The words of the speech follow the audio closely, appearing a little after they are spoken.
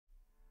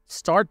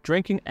Start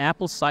drinking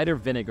apple cider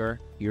vinegar.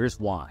 Here's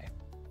why.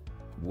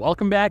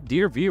 Welcome back,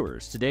 dear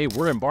viewers. Today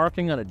we're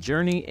embarking on a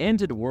journey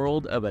into the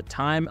world of a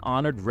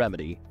time-honored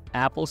remedy,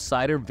 apple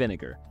cider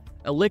vinegar,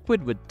 a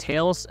liquid with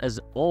tales as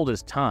old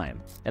as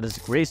time that has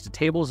graced the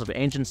tables of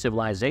ancient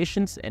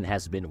civilizations and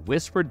has been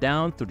whispered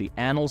down through the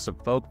annals of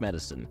folk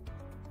medicine.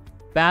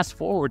 Fast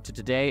forward to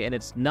today, and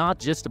it's not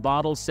just a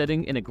bottle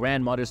sitting in a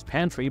grandmother's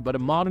pantry, but a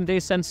modern-day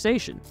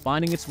sensation,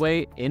 finding its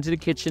way into the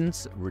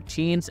kitchens,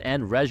 routines,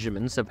 and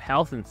regimens of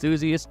health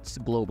enthusiasts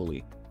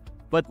globally.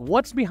 But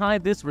what's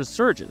behind this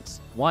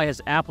resurgence? Why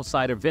has apple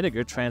cider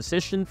vinegar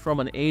transitioned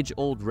from an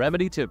age-old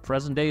remedy to a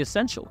present-day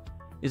essential?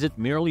 Is it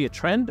merely a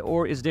trend,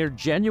 or is there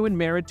genuine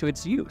merit to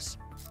its use?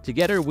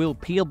 Together, we'll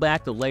peel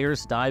back the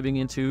layers, diving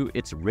into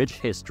its rich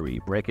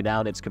history, breaking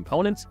down its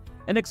components,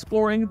 and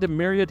exploring the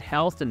myriad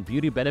health and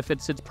beauty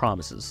benefits it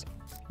promises.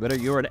 Whether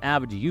you're an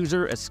avid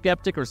user, a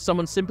skeptic, or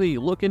someone simply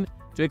looking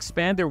to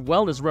expand their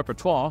wellness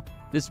repertoire,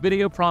 this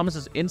video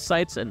promises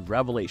insights and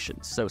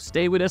revelations. So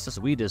stay with us as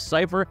we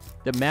decipher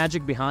the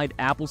magic behind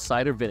apple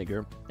cider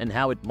vinegar and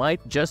how it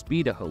might just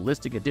be the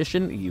holistic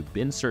addition you've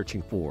been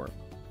searching for.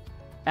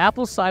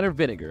 Apple cider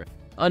vinegar,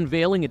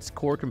 unveiling its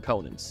core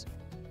components.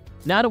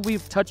 Now that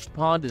we've touched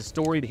upon the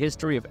storied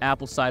history of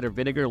apple cider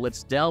vinegar,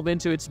 let's delve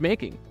into its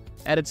making.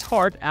 At its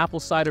heart, apple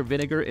cider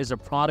vinegar is a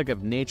product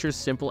of nature's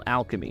simple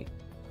alchemy.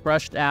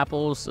 Crushed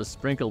apples, a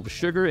sprinkle of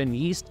sugar, and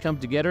yeast come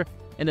together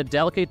in a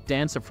delicate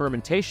dance of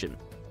fermentation.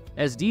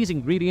 As these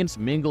ingredients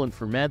mingle and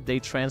ferment, they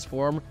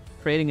transform,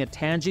 creating a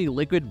tangy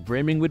liquid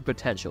brimming with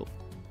potential.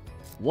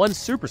 One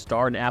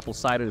superstar in apple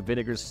cider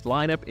vinegar's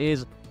lineup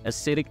is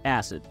acetic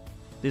acid.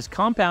 This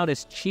compound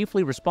is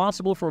chiefly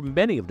responsible for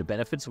many of the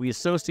benefits we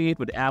associate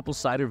with apple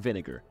cider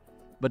vinegar.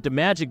 But the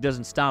magic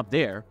doesn't stop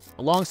there.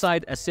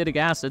 Alongside acetic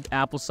acid,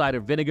 apple cider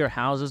vinegar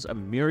houses a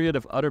myriad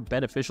of other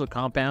beneficial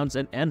compounds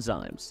and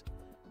enzymes.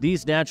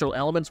 These natural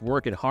elements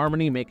work in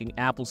harmony, making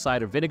apple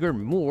cider vinegar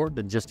more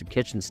than just a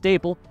kitchen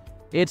staple.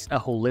 It's a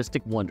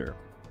holistic wonder.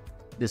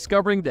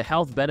 Discovering the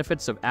health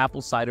benefits of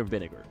apple cider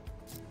vinegar.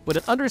 With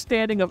an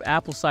understanding of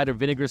apple cider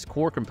vinegar's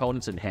core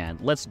components in hand,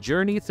 let's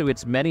journey through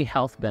its many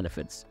health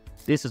benefits.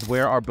 This is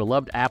where our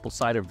beloved apple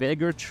cider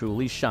vinegar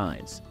truly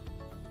shines.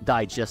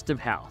 Digestive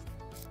health.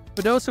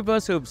 For those of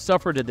us who have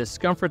suffered the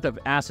discomfort of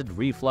acid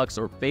reflux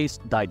or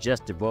faced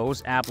digestive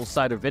woes, apple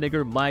cider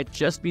vinegar might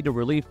just be the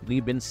relief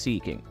we've been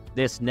seeking.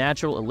 This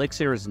natural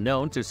elixir is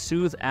known to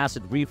soothe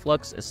acid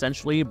reflux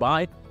essentially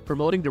by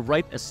promoting the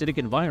right acidic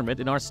environment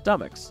in our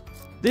stomachs.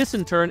 This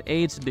in turn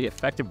aids in the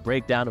effective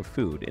breakdown of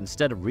food.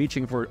 Instead of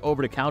reaching for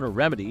over-the-counter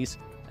remedies,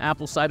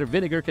 apple cider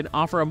vinegar can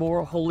offer a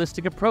more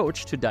holistic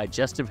approach to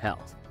digestive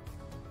health.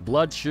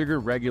 Blood sugar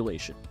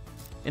regulation.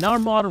 In our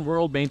modern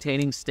world,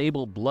 maintaining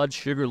stable blood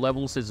sugar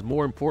levels is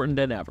more important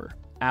than ever.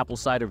 Apple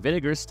cider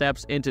vinegar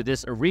steps into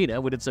this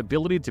arena with its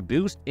ability to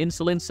boost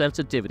insulin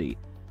sensitivity.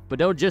 But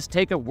don't just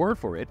take a word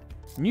for it.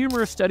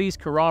 Numerous studies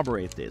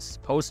corroborate this.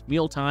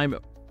 Post-mealtime,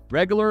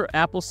 regular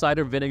apple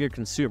cider vinegar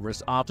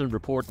consumers often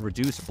report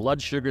reduced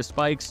blood sugar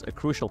spikes, a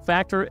crucial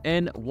factor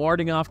in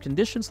warding off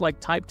conditions like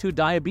type 2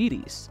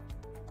 diabetes.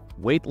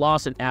 Weight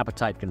loss and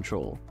appetite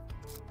control.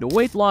 The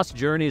weight loss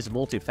journey is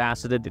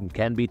multifaceted and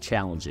can be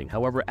challenging.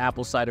 However,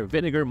 apple cider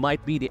vinegar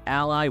might be the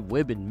ally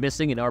we've been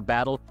missing in our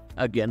battle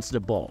against the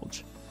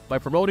bulge. By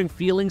promoting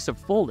feelings of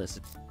fullness,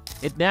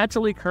 it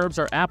naturally curbs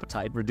our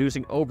appetite,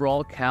 reducing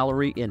overall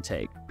calorie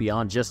intake.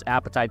 Beyond just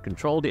appetite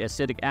control, the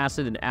acetic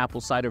acid in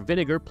apple cider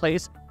vinegar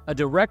plays a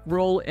direct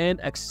role in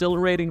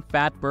accelerating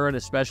fat burn,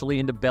 especially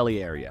in the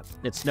belly area.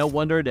 It's no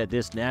wonder that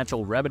this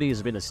natural remedy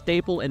has been a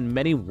staple in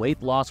many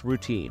weight loss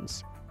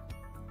routines.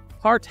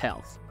 Heart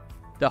health.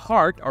 The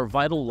heart, our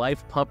vital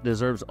life pump,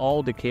 deserves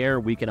all the care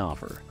we can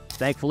offer.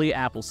 Thankfully,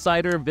 apple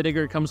cider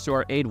vinegar comes to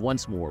our aid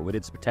once more. With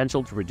its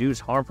potential to reduce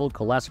harmful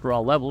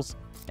cholesterol levels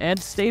and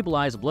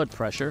stabilize blood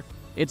pressure,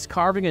 it's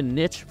carving a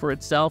niche for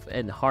itself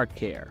in heart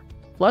care.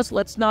 Plus,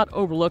 let's not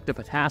overlook the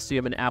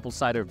potassium in apple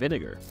cider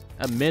vinegar,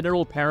 a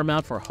mineral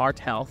paramount for heart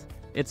health.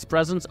 Its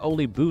presence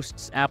only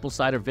boosts apple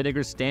cider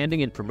vinegar's standing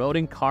in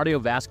promoting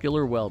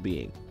cardiovascular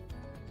well-being.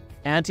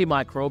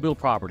 Antimicrobial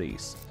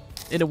properties.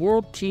 In a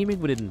world teeming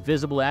with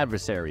invisible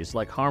adversaries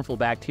like harmful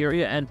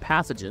bacteria and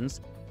pathogens,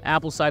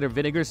 apple cider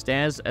vinegar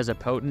stands as a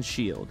potent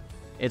shield.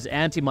 Its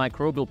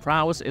antimicrobial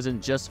prowess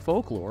isn't just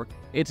folklore,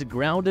 it's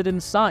grounded in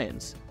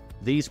science.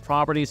 These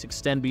properties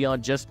extend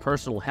beyond just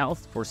personal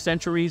health. For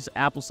centuries,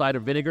 apple cider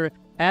vinegar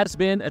has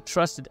been a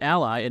trusted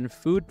ally in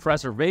food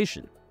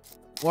preservation,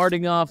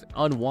 warding off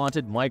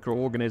unwanted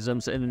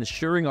microorganisms and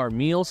ensuring our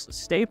meals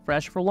stay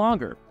fresh for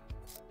longer.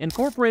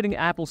 Incorporating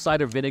apple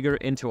cider vinegar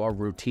into our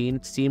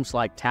routine seems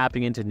like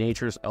tapping into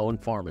nature's own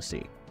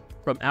pharmacy.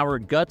 From our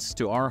guts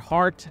to our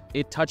heart,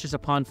 it touches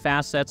upon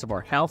facets of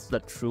our health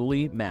that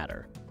truly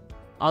matter.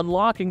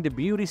 Unlocking the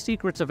beauty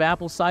secrets of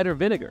apple cider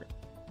vinegar.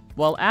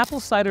 While apple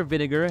cider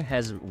vinegar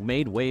has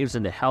made waves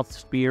in the health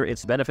sphere,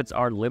 its benefits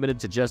aren't limited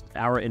to just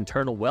our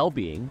internal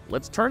well-being.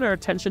 Let's turn our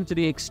attention to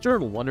the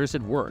external wonders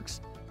it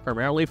works,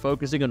 primarily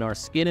focusing on our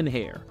skin and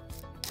hair.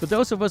 For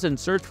those of us in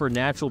search for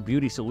natural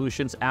beauty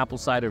solutions, apple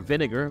cider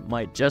vinegar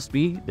might just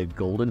be the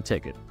golden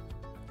ticket.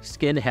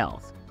 Skin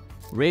health.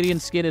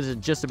 Radiant skin isn't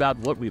just about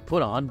what we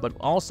put on, but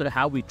also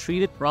how we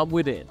treat it from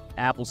within.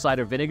 Apple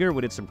cider vinegar,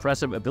 with its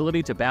impressive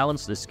ability to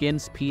balance the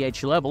skin's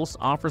pH levels,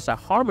 offers a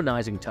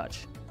harmonizing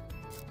touch.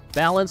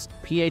 Balanced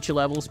pH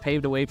levels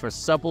paved the way for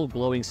supple,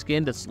 glowing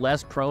skin that's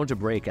less prone to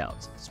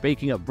breakouts.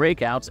 Speaking of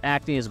breakouts,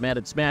 acne has met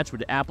its match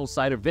with apple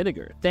cider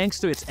vinegar. Thanks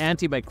to its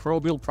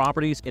antimicrobial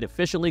properties, it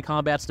efficiently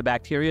combats the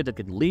bacteria that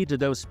can lead to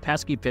those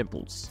pesky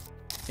pimples.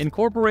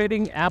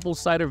 Incorporating apple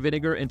cider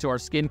vinegar into our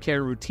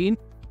skincare routine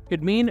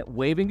could mean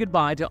waving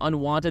goodbye to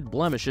unwanted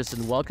blemishes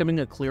and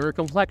welcoming a clearer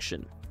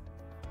complexion.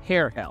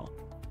 Hair health.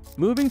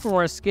 Moving from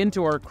our skin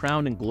to our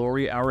crown and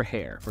glory, our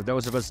hair. For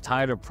those of us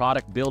tired of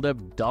product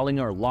buildup,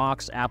 dulling our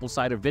locks, apple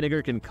cider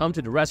vinegar can come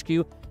to the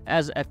rescue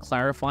as a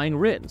clarifying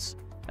rinse.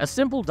 A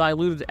simple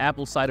diluted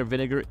apple cider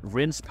vinegar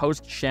rinse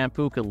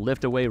post-shampoo can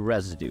lift away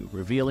residue,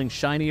 revealing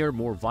shinier,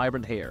 more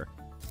vibrant hair.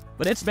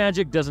 But its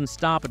magic doesn't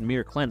stop at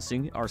mere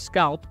cleansing. Our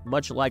scalp,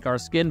 much like our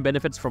skin,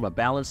 benefits from a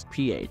balanced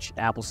pH.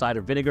 Apple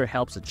cider vinegar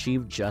helps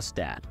achieve just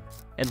that.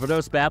 And for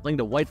those battling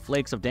the white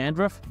flakes of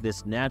dandruff,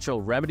 this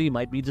natural remedy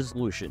might be the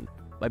solution.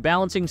 By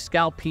balancing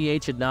scalp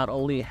pH, it not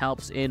only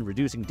helps in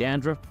reducing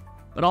dandruff,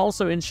 but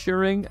also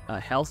ensuring a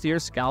healthier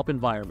scalp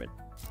environment.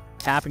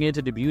 Tapping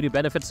into the beauty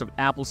benefits of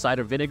apple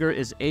cider vinegar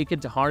is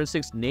akin to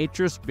harnessing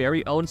nature's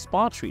very own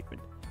spa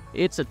treatment.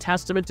 It's a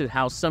testament to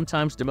how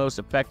sometimes the most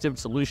effective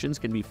solutions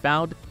can be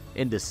found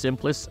in the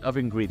simplest of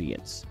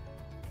ingredients.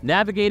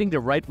 Navigating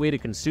the right way to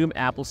consume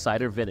apple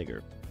cider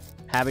vinegar.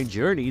 Having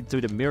journeyed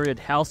through the myriad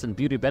health and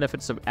beauty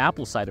benefits of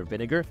apple cider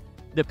vinegar,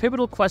 the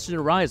pivotal question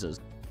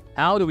arises: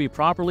 how do we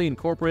properly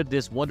incorporate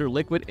this wonder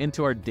liquid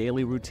into our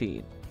daily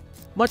routine?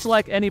 Much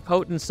like any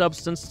potent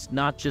substance, it's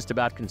not just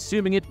about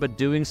consuming it, but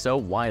doing so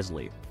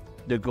wisely.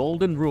 The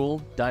golden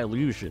rule: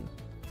 dilution.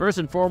 First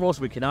and foremost,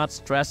 we cannot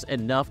stress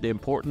enough the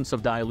importance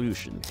of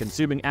dilution.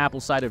 Consuming apple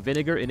cider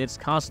vinegar in its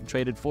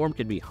concentrated form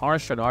can be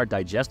harsh on our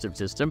digestive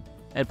system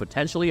and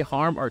potentially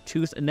harm our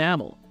tooth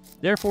enamel.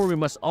 Therefore, we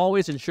must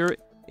always ensure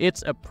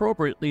it's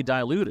appropriately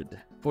diluted.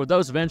 For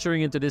those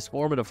venturing into this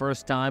form for the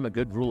first time, a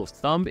good rule of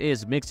thumb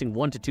is mixing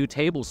 1 to 2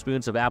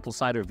 tablespoons of apple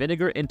cider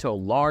vinegar into a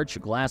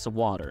large glass of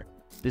water.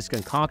 This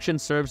concoction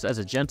serves as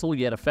a gentle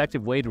yet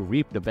effective way to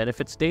reap the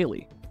benefits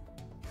daily.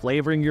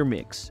 Flavoring your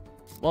mix.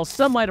 While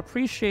some might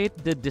appreciate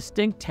the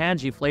distinct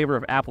tangy flavor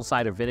of apple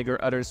cider vinegar,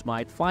 others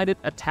might find it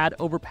a tad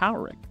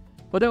overpowering.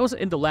 For those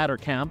in the latter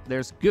camp,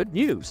 there's good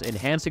news.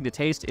 Enhancing the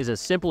taste is as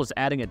simple as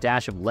adding a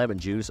dash of lemon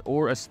juice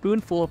or a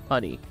spoonful of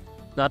honey.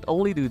 Not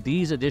only do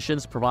these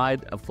additions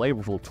provide a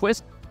flavorful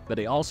twist, but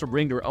they also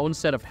bring their own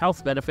set of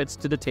health benefits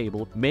to the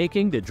table,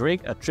 making the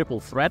drink a triple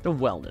threat of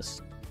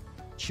wellness.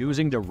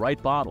 Choosing the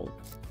right bottle.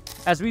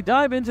 As we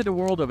dive into the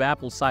world of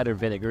apple cider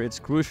vinegar, it's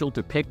crucial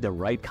to pick the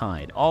right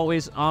kind.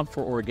 Always opt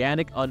for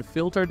organic,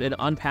 unfiltered, and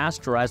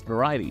unpasteurized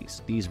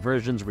varieties. These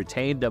versions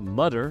retain the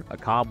mudder, a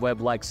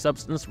cobweb-like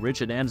substance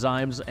rich in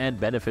enzymes and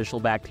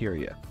beneficial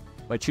bacteria.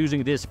 By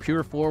choosing this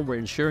pure form, we're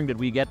ensuring that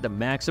we get the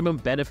maximum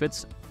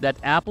benefits that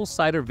apple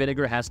cider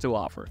vinegar has to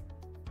offer.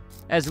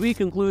 As we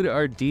conclude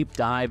our deep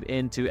dive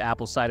into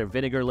apple cider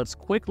vinegar, let's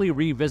quickly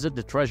revisit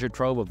the treasure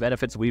trove of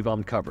benefits we've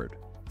uncovered.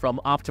 From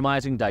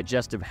optimizing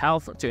digestive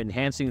health to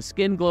enhancing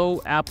skin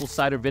glow, apple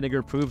cider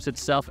vinegar proves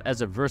itself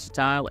as a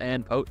versatile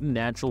and potent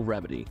natural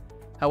remedy.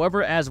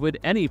 However, as with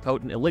any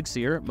potent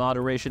elixir,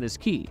 moderation is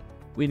key.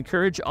 We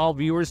encourage all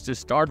viewers to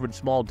start with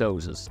small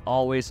doses,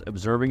 always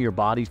observing your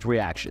body's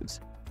reactions.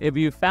 If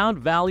you found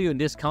value in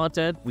this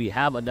content, we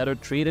have another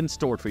treat in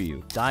store for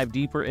you. Dive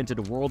deeper into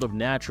the world of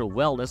natural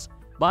wellness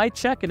by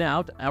checking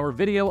out our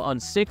video on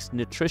 6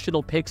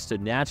 nutritional picks to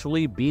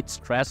naturally beat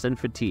stress and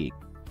fatigue.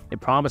 It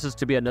promises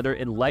to be another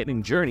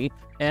enlightening journey,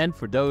 and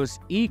for those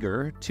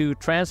eager to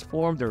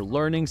transform their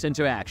learnings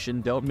into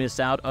action, don't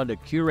miss out on the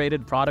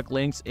curated product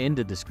links in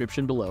the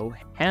description below,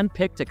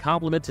 handpicked to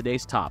complement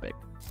today's topic.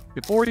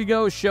 Before you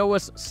go, show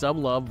us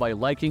some love by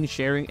liking,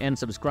 sharing, and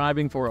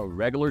subscribing for a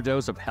regular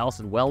dose of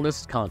health and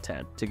wellness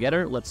content.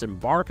 Together, let's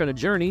embark on a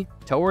journey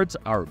towards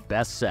our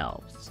best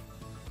selves.